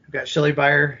 I've got Shelly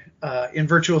Beyer in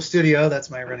virtual studio. That's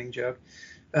my running joke.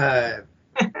 We're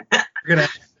gonna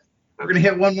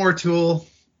hit one more tool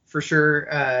for sure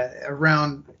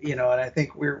around, and I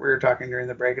think we were talking during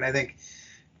the break, and I think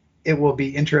it will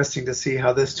be interesting to see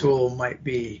how this tool might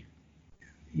be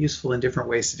useful in different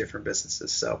ways to different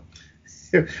businesses. So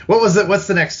what's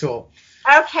the next tool?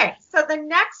 Okay, so the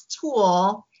next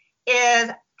tool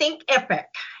is Thinkific.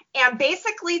 And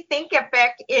basically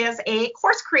Thinkific is a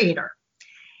course creator.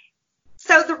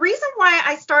 So the reason why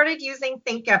I started using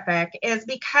Thinkific is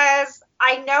because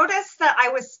I noticed that I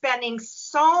was spending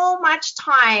so much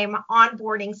time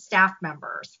onboarding staff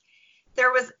members.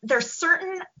 There's a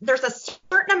certain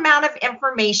amount of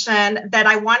information that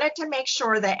I wanted to make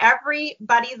sure that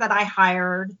everybody that I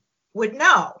hired would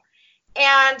know.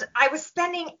 And I was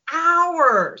spending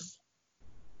hours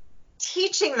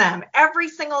teaching them every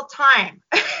single time.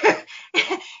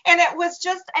 And it was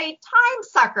just a time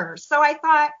sucker. So I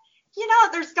thought,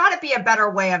 there's got to be a better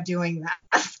way of doing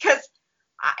this. Because,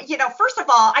 first of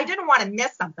all, I didn't want to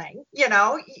miss something. You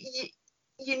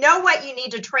know what you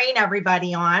need to train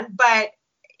everybody on, but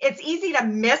it's easy to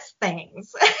miss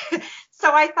things.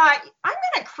 So I thought, I'm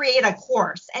going to create a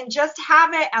course and just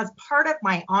have it as part of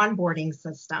my onboarding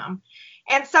system.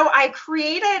 And so I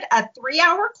created a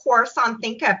 3-hour course on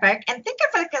Thinkific, and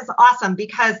Thinkific is awesome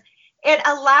because it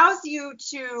allows you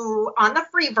to, on the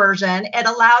free version, it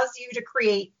allows you to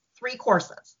create 3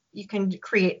 courses. You can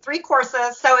create 3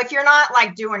 courses. So if you're not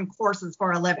like doing courses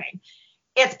for a living,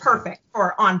 it's perfect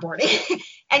for onboarding.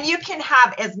 And you can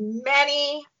have as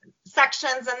many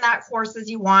sections in that course as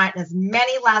you want, as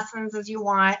many lessons as you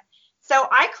want. So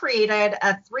I created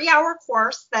a 3-hour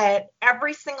course that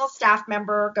every single staff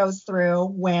member goes through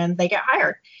when they get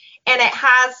hired. And it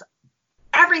has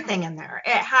everything in there.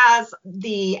 It has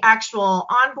the actual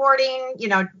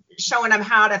onboarding, showing them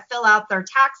how to fill out their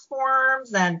tax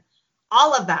forms and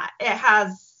all of that. It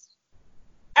has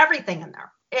everything in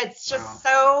there. It's just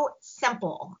so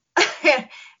simple.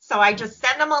 So I just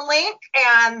send them a link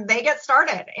and they get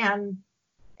started, and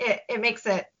it makes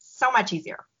it so much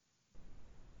easier.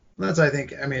 That's, I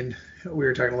think, we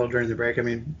were talking a little during the break.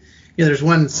 There's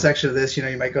one section of this,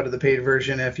 you might go to the paid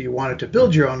version if you wanted to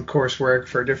build your own coursework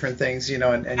for different things, and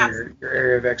your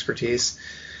area of expertise.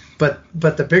 But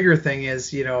the bigger thing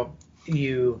is, where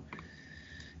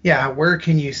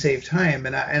can you save time?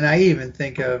 And I even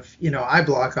think of, I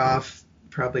block off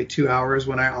probably 2 hours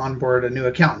when I onboard a new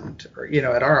accountant, or,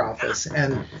 at our office.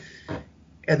 And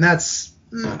that's,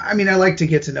 I like to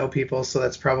get to know people. So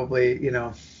that's probably,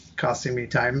 costing me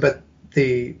time, but at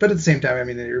the same time,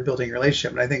 you're building a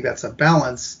relationship, and I think that's a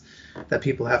balance that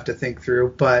people have to think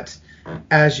through. But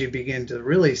as you begin to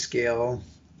really scale,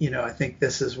 I think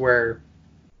this is where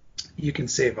you can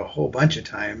save a whole bunch of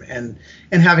time, and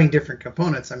having different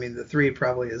components. The 3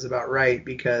 probably is about right,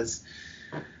 because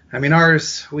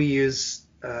ours, we use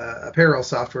a payroll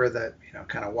software that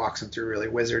kind of walks them through really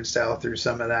wizard style through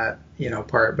some of that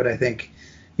part. But I think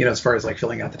as far as like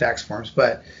filling out the tax forms,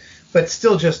 but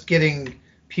still just getting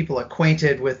people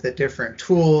acquainted with the different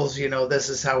tools. This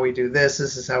is how we do this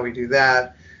is how we do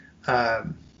that.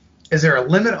 Is there a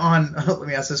limit on, let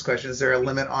me ask this question, is there a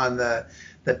limit on the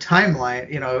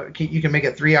timeline? You can make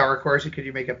a 3-hour course. Could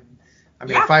you make a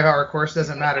 5-hour course?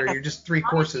 Doesn't matter. You're just 3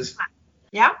 courses.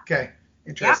 Yeah. Okay.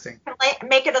 Interesting. Yeah.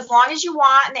 Make it as long as you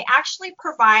want. And they actually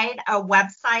provide a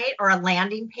website or a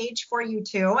landing page for you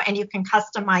too. And you can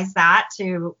customize that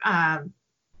to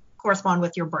correspond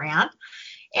with your brand.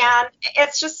 And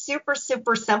it's just super,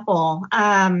 super simple.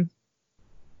 And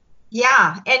you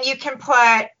can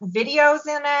put videos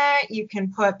in it. You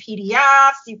can put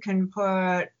PDFs. You can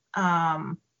put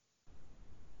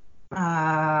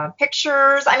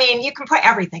pictures. You can put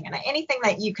everything in it. Anything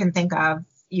that you can think of,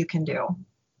 you can do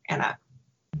in it.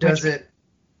 Does it,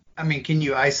 can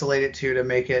you isolate it to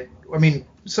make it,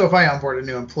 so if I onboard a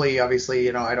new employee, obviously,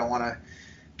 I don't want to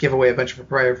give away a bunch of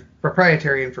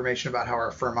proprietary information about how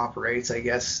our firm operates. I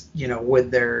guess,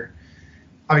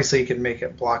 obviously you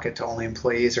can block it to only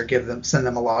employees, or send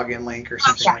them a login link or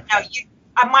something like that.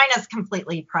 Mine is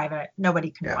completely private.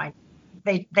 Nobody can find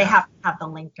it. They have to have the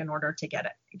link in order to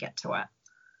get to it.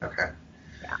 Okay.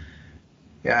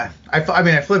 Yeah. I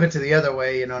flip it to the other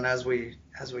way, and as we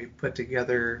put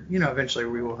together, eventually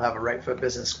we will have a Right Foot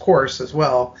Business course as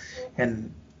well.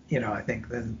 And, I think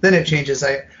then it changes.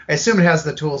 I assume it has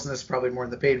the tools, and this is probably more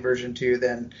in the paid version too,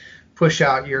 then push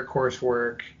out your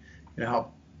coursework,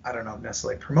 help, I don't know,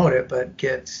 necessarily promote it, but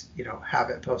have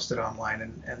it posted online,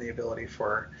 and the ability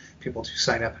for people to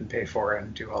sign up and pay for it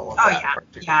and do all of that.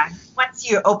 Yeah. Once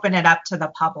you open it up to the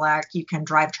public, you can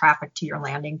drive traffic to your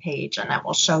landing page, and it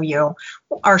will show you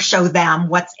or show them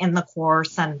what's in the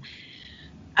course. And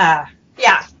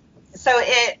so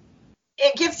it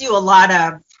gives you a lot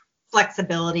of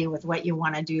flexibility with what you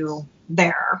want to do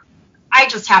there. I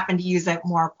just happen to use it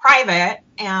more private,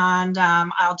 and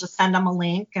I'll just send them a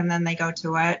link, and then they go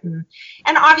to it. And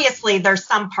obviously there's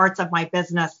some parts of my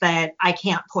business that I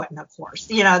can't put in a course.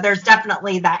 There's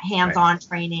definitely that hands-on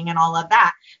training and all of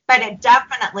that, but it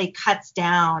definitely cuts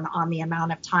down on the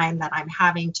amount of time that I'm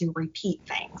having to repeat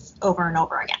things over and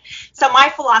over again. So my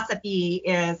philosophy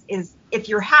is if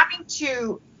you're having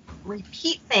to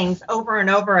repeat things over and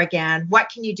over again, what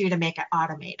can you do to make it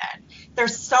automated?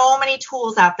 There's so many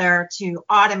tools out there to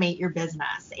automate your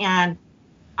business. And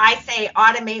I say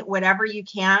automate whatever you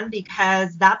can,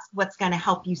 because that's what's going to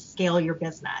help you scale your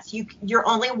business. You're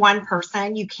only one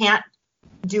person. You can't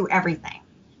do everything.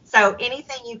 So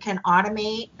anything you can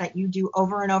automate that you do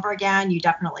over and over again, you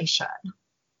definitely should,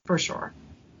 for sure.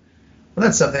 Well,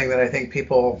 that's something that I think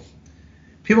people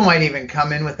might even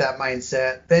come in with that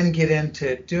mindset, then get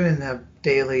into doing the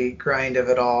daily grind of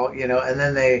it all, and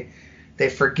then they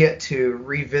forget to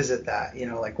revisit that,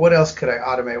 like, what else could I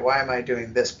automate? Why am I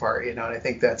doing this part? And I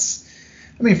think that's,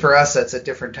 for us, that's a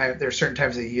different time. There's certain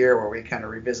times of the year where we kind of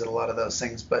revisit a lot of those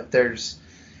things, but there's,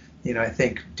 I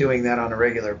think doing that on a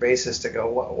regular basis to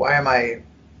go, why am I,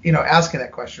 asking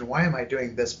that question, why am I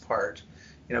doing this part?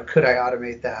 Could I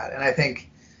automate that? And I think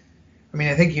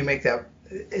you make that,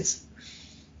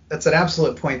 that's an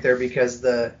absolute point there, because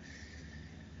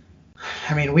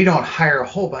I mean, we don't hire a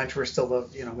whole bunch. We're still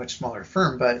a much smaller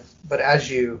firm, but as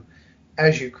you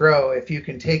grow, if you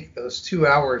can take those 2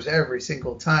 hours every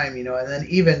single time, and then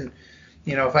even,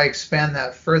 if I expand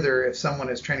that further, if someone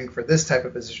is training for this type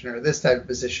of position or this type of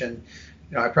position,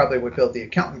 I probably would build the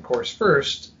accountant course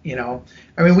first. I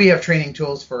mean, we have training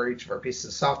tools for each of our pieces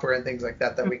of software and things like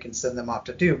that we can send them off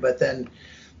to do.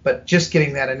 But just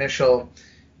getting that initial,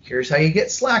 here's how you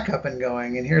get Slack up and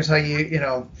going, and here's how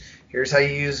here's how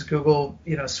you use Google,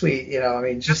 Suite. I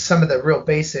mean, just some of the real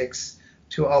basics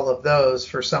to all of those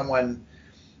for someone.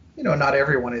 Not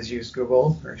everyone has used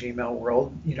Google or Gmail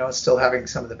world. Still having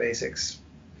some of the basics.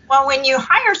 Well, when you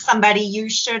hire somebody, you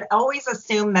should always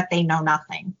assume that they know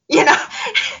nothing.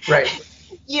 Right.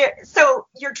 So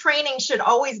your training should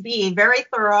always be very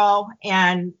thorough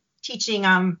and teaching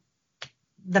them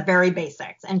the very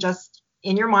basics, and just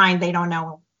in your mind, they don't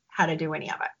know how to do any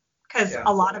of it, because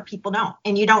a lot of people don't,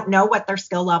 and you don't know what their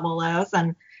skill level is.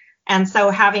 And so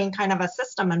having kind of a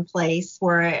system in place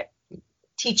where it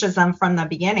teaches them from the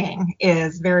beginning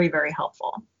is very, very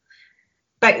helpful.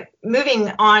 But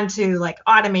moving on to like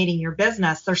automating your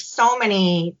business, there's so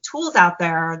many tools out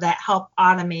there that help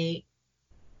automate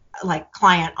like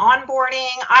client onboarding.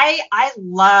 I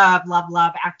love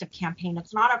ActiveCampaign.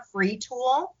 It's not a free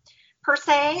tool per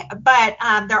se, but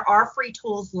there are free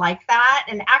tools like that.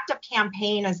 And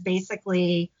ActiveCampaign is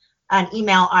basically an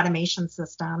email automation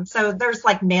system. So there's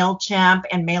like MailChimp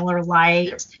and MailerLite.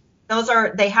 Yep.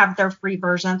 They have their free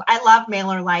versions. I love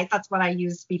MailerLite. That's what I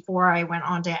used before I went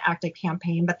on to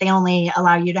ActiveCampaign, but they only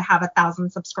allow you to have 1,000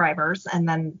 subscribers, and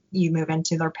then you move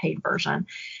into their paid version.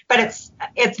 But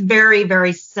it's very,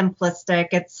 very simplistic.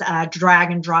 It's a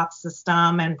drag and drop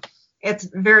system, and it's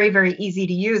very, very easy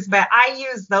to use. But I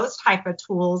use those type of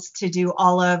tools to do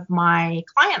all of my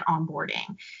client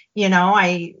onboarding.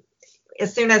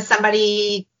 As soon as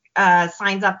somebody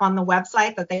signs up on the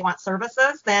website that they want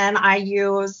services, then I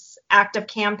use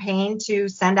ActiveCampaign to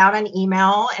send out an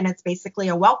email, and it's basically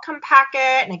a welcome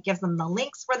packet, and it gives them the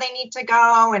links where they need to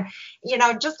go. And,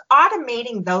 just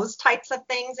automating those types of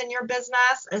things in your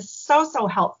business is so, so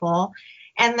helpful.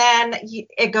 And then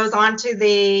it goes on to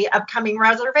the upcoming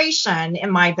reservation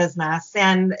in my business,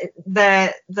 and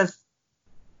the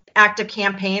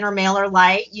ActiveCampaign or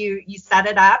MailerLite, you set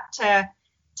it up to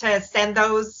send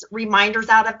those reminders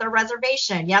out of the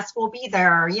reservation. Yes, we'll be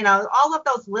there. All of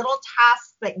those little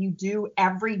tasks that you do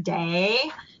every day,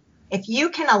 if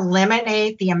you can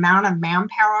eliminate the amount of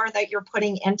manpower that you're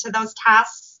putting into those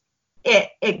tasks,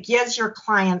 it gives your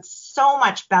clients so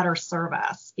much better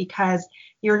service, because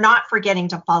you're not forgetting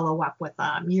to follow up with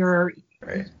them.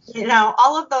 Right.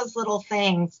 All of those little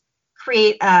things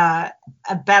create a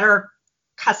better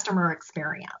customer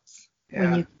experience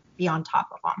when you be on top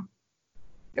of them.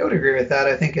 I would agree with that.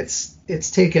 I think it's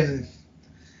taken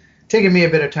me a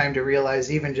bit of time to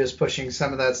realize, even just pushing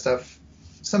some of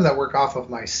that work off of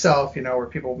myself, where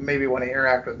people maybe want to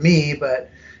interact with me, but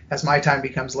as my time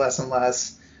becomes less and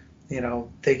less,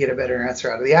 they get a better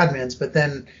answer out of the admins. But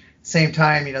then same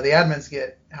time, the admins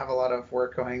have a lot of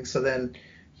work going. So then,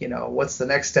 what's the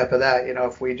next step of that?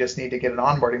 If we just need to get an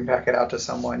onboarding packet out to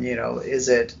someone,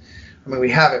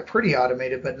 we have it pretty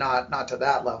automated, but not to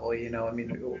that level.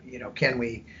 Can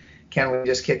we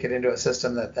just kick it into a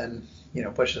system that then,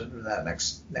 pushes into that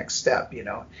next step?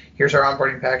 Here's our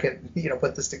onboarding packet.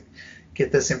 Put this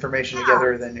get this information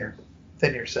together, then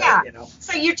you're set. Yeah.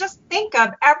 So you just think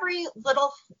of every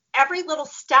little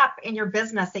step in your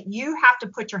business that you have to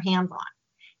put your hands on.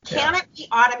 Can it be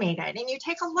automated? And you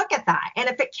take a look at that. And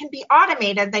if it can be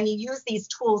automated, then you use these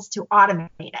tools to automate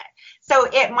it. So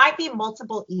it might be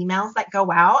multiple emails that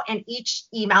go out, and each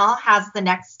email has the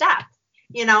next step,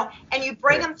 and you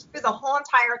bring them through the whole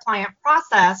entire client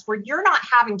process where you're not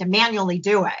having to manually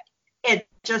do it. It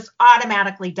just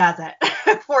automatically does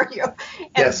it for you.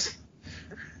 And yes.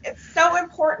 It's so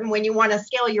important when you want to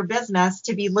scale your business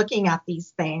to be looking at these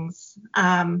things.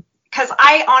 Because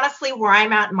I honestly, where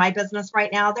I'm at in my business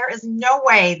right now, there is no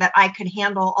way that I could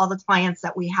handle all the clients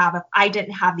that we have if I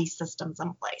didn't have these systems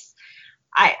in place.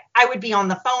 I would be on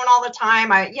the phone all the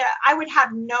time. I would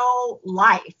have no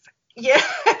life.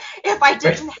 If I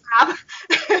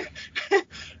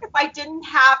didn't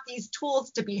have these tools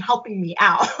to be helping me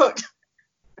out.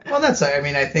 Well,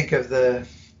 I think of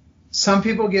some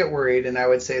people get worried, and I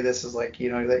would say this is like,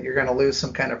 that you're going to lose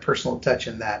some kind of personal touch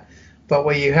in that. But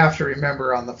what you have to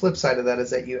remember on the flip side of that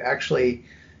is that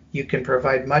you can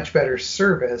provide much better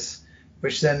service,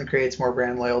 which then creates more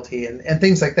brand loyalty and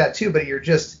things like that too. But you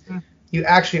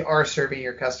actually are serving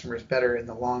your customers better in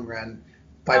the long run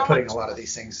by putting a lot of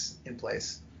these things in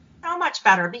place. So much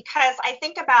better, because I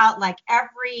think about like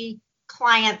every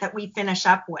client that we finish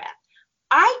up with.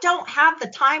 don't have the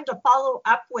time to follow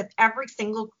up with every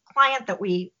single client that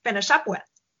we finish up with.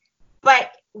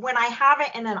 But when I have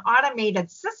it in an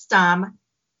automated system,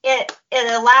 it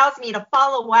allows me to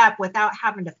follow up without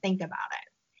having to think about it.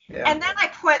 Yeah. And then I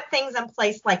put things in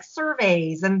place like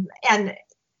surveys, and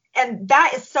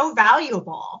that is so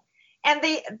valuable. And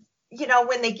they,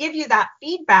 when they give you that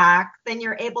feedback, then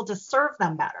you're able to serve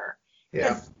them better.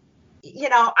 Yeah.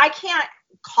 I can't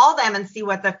call them and see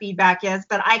what the feedback is,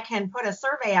 but I can put a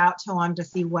survey out to them to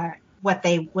see what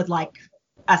they would like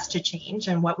us to change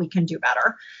and what we can do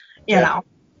better, you know.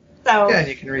 So yeah, and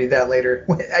you can read that later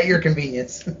at your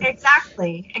convenience.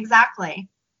 Exactly.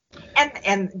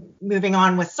 And moving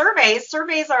on with surveys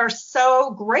are so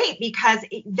great because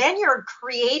then you're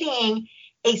creating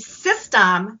a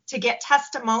system to get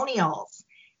testimonials.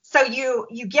 So you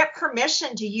get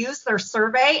permission to use their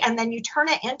survey, and then you turn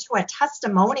it into a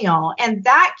testimonial, and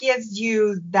that gives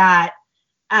you that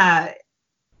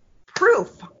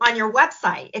proof on your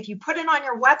website. If you put it on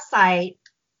your website,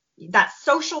 that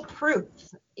social proof,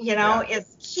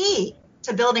 is key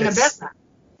to building a business.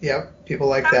 Yep, people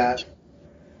like that.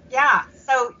 Yeah,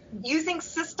 so using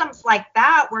systems like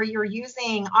that, where you're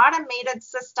using automated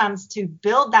systems to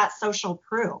build that social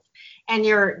proof, and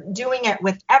you're doing it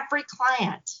with every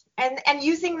client, and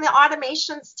using the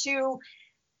automations to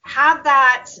have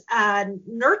that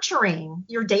nurturing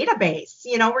your database,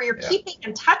 where you're keeping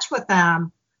in touch with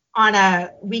them on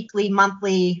a weekly,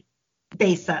 monthly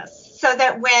basis, so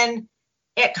that when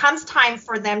it comes time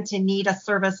for them to need a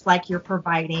service like you're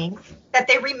providing, that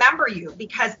they remember you,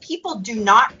 because people do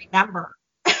not remember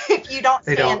if you don't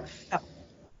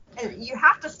you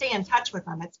have to stay in touch with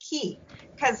them. It's key,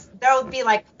 because they'll be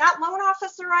like, that loan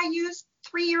officer I used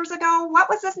 3 years ago, what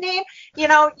was his name?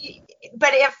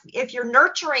 But if you're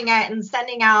nurturing it and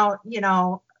sending out,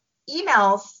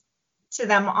 emails to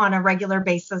them on a regular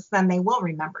basis, then they will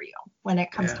remember you when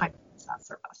it comes time to use that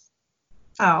service.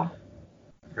 So.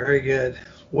 Very good.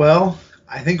 Well,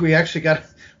 I think we actually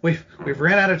we've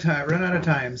ran out of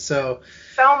time. So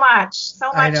much.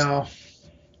 I know.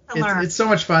 It's so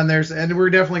much fun. And we're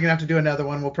definitely gonna have to do another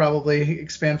one. We'll probably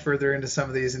expand further into some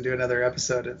of these and do another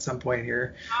episode at some point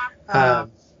here. What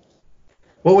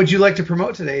would you like to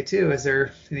promote today too? Is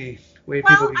there any way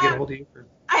people can get a hold of you?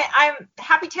 I'm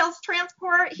Happy Tails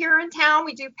Transport here in town.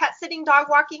 We do pet sitting, dog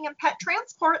walking, and pet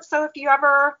transport. So if you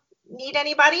ever need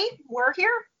anybody, we're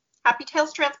here.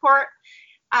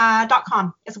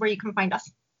 HappyTailsTransport.com is where you can find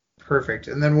us. Perfect.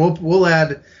 And then we'll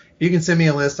add, you can send me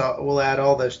a list. We'll add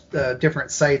all the different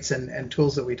sites and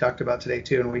tools that we talked about today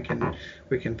too, and we can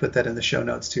put that in the show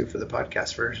notes too for the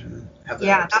podcast version.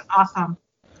 That's awesome.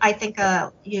 I think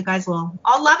you guys will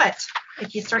all love it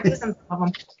if you start using some of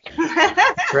them.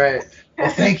 Right.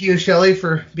 Well, thank you, Shelly,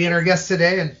 for being our guest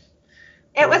today, and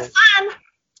it was fun.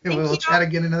 We'll chat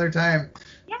again another time.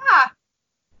 Yeah.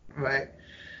 Bye.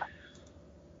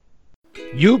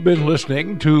 You've been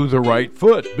listening to The Right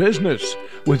Foot Business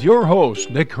with your host,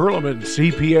 Nick Hurleman,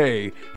 CPA.